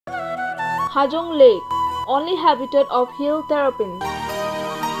Hajong Lake, only habitat of hill terrapins.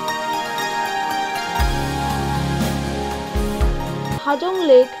 Hajong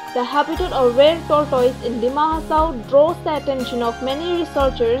Lake, the habitat of rare tortoise in Dima Hasao, draws the attention of many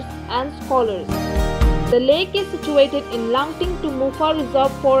researchers and scholars. The lake is situated in Langting to Mufa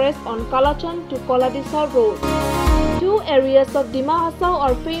Reserve Forest on Kalachan to Koladisa Road. Two areas of Dima Hasao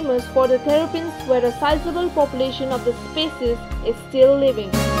are famous for the terrapins, where a sizable population of the species is still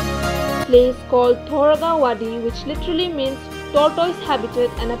living. A place called Thoraga Wadi, which literally means tortoise habitat,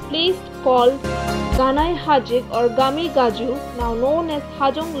 and a place called Ganai Hajik or Gami Gaju, now known as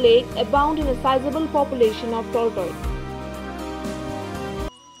Hajong Lake, abound in a sizable population of tortoise.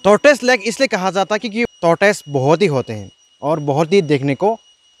 Tortoise lake इसलिए कहा जाता है क्योंकि tortoise बहुत ही होते हैं और बहुत ही देखने को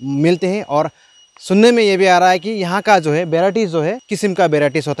मिलते हैं, और सुनने में ये भी आ रहा है कि यहाँ का जो है वेराइटीज़ जो है किस्म का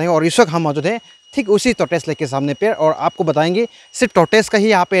वेराइटीज़ होता है। और इस वक्त हम मौजूद हैं ठीक उसी टॉर्टोइस लेक के सामने पे, और आपको बताएंगे सिर्फ टॉर्टोइस का ही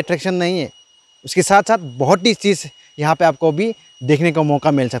यहाँ पे अट्रैक्शन नहीं है, उसके साथ साथ बहुत ही चीज़ यहाँ पे आपको भी देखने का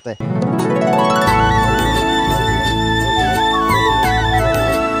मौका मिल सकता है।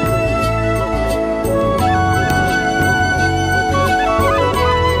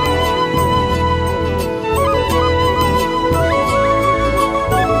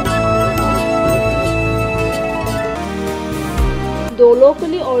 Though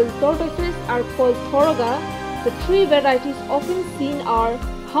locally all tortoises are called Thoraga, the three varieties often seen are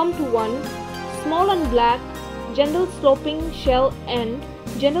humped one, small and black, gentle sloping shell, and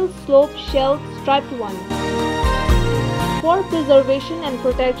gentle slope shell striped one. For preservation and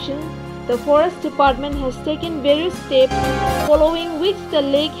protection, the Forest Department has taken various steps, following which the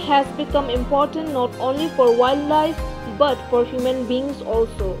lake has become important not only for wildlife but for human beings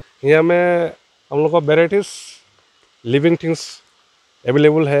also. यहाँ में हम लोग का varieties living things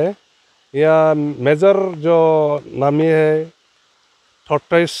available है। या major जो नामी है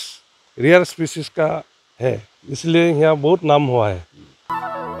टॉर्टोइस रेयर स्पीसीज का है, इसलिए यहाँ बहुत नाम हुआ है।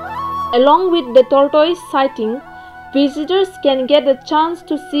 Along with the tortoise sighting, visitors can get a chance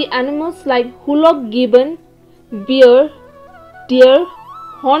to see animals like hoolock gibbon, bear, deer,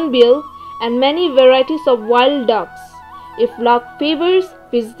 hornbill, and many varieties of wild ducks. If luck favors,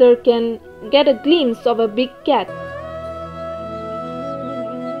 visitor can get a glimpse of a big cat.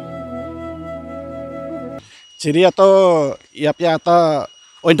 चिड़िया तो यहाँ पे आता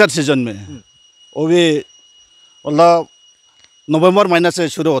winter season में, वो भी मतलब नवंबर महीना से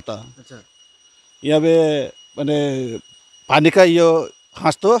शुरू होता। अच्छा। यहाँ पे मैंने पानी का ये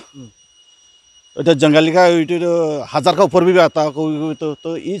हाँस तो इधर जंगली का तो 1000 का ऊपर भी आता कोई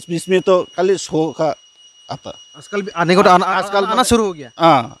तो इस बीच में तो खाली 100 का आता। आजकल भी आने को आजकल आना शुरू हो गया।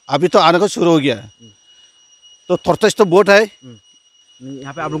 हाँ, अभी तो आने को शुरू हो गया। तो टॉर्टोइस तो बहुत है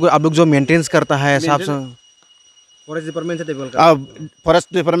यहाँ पे। आप लोग जो मेंटेनेंस करता है साफ फॉरेस्ट डिपार्टमेंट से देखभाल करता है। फॉरेस्ट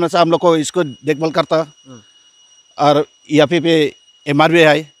डिपार्टमेंट से हम लोग को इसको देखभाल करता। और यहाँ पे MR भी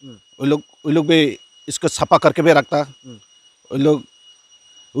है, वो लोग भी इसको सफा करके भी रखता। वो लोग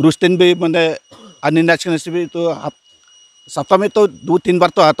रूस्टिन भी मैंने अनिनेक्शन से भी तो सप्ताह में तो 2-3 बार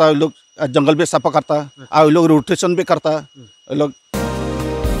तो आता। वो लोग जंगल भी सफा करता और वो लोग रोटेशन भी करता। वो लोग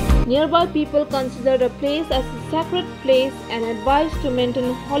Nearby people consider the place as a sacred place and advise to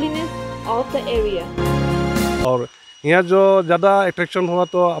maintain holiness of the area. और यहाँ जो ज़्यादा अट्रैक्शन हुआ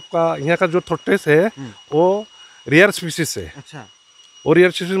तो आपका यहाँ का जो टॉर्टोइस है वो रेयर स्पीसीज है। अच्छा। और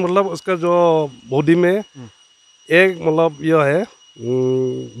रेयर स्पीसीज मतलब उसका जो बॉडी में एक मतलब ये है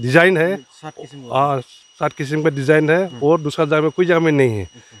डिज़ाइन है, 7 किस्म का डिज़ाइन है, और दूसरा जगह में कोई जगह में नहीं है।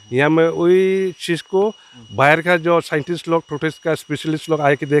 यहाँ में वही चीज़ को बाहर का जो साइंटिस्ट लोग टॉर्टोइस का स्पेशलिस्ट लोग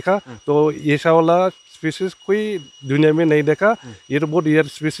आए के देखा तो ये सा वाला स्पीसीज कोई दुनिया में नहीं देखा, ये तो बहुत रेयर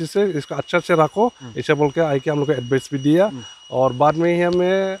स्पीसीज है, इसको अच्छा से रखो ऐसा बोल के आए के हम लोग को एडवाइस भी दिया। और बाद में ही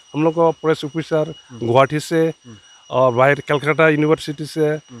हम लोग को फॉरेस्ट ऑफिसर गुवाहाटी से और बाहर कलकत्ता यूनिवर्सिटी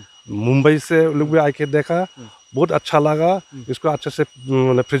से मुंबई से लोग भी आके देखा, बहुत अच्छा लगा। इसको अच्छे से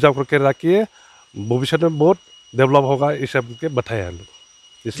प्रिजर्व करके रखिए, भविष्य में बहुत डेवलप होगा ये सब के बताया लोग।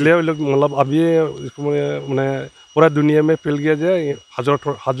 इसलिए लोग मतलब अभी इसको मैंने पूरा दुनिया में फैल गया जाए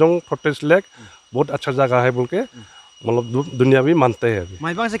हाजोंग टॉर्टोइस लेक बहुत अच्छा जगह है बोल के मतलब दुनिया भी मानते हैं। अभी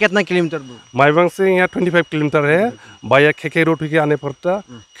माइबांग से कितना किलोमीटर? माइबांग से यहाँ 25 किलोमीटर है। बाया खेखे रोड के आने पड़ता,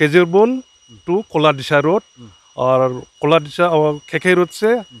 खेजूरबोन टू कोलाडिशा रोड, और कोलाडिशा और खेखे रोड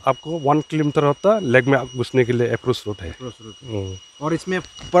से आपको 1 किलोमीटर होता लेक में घुसने के लिए अप्रोच रोड है। और इसमें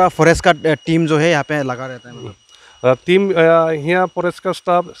पूरा फॉरेस्ट का टीम जो है यहाँ पे लगा रहता है। मतलब टीम यहाँ फॉरेस्ट का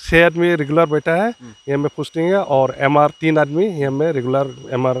स्टाफ 6 आदमी रेगुलर बैठा है यहाँ में पोस्टिंग है, और MR 3 आदमी यहाँ में रेगुलर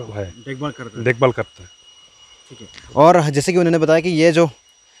MR है, देखभाल करता है। ठीक है। और जैसे कि उन्होंने बताया कि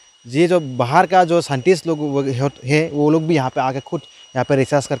ये जो बाहर का जो साइंटिस्ट लोग हैं वो लोग भी यहाँ पे आके खुद यहाँ पे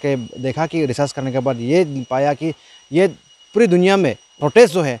रिसर्च करके देखा कि रिसर्च करने के बाद ये पाया कि ये पूरी दुनिया में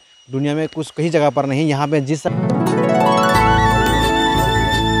टॉर्टोइस जो है दुनिया में कुछ कहीं जगह पर नहीं, यहाँ पे जिस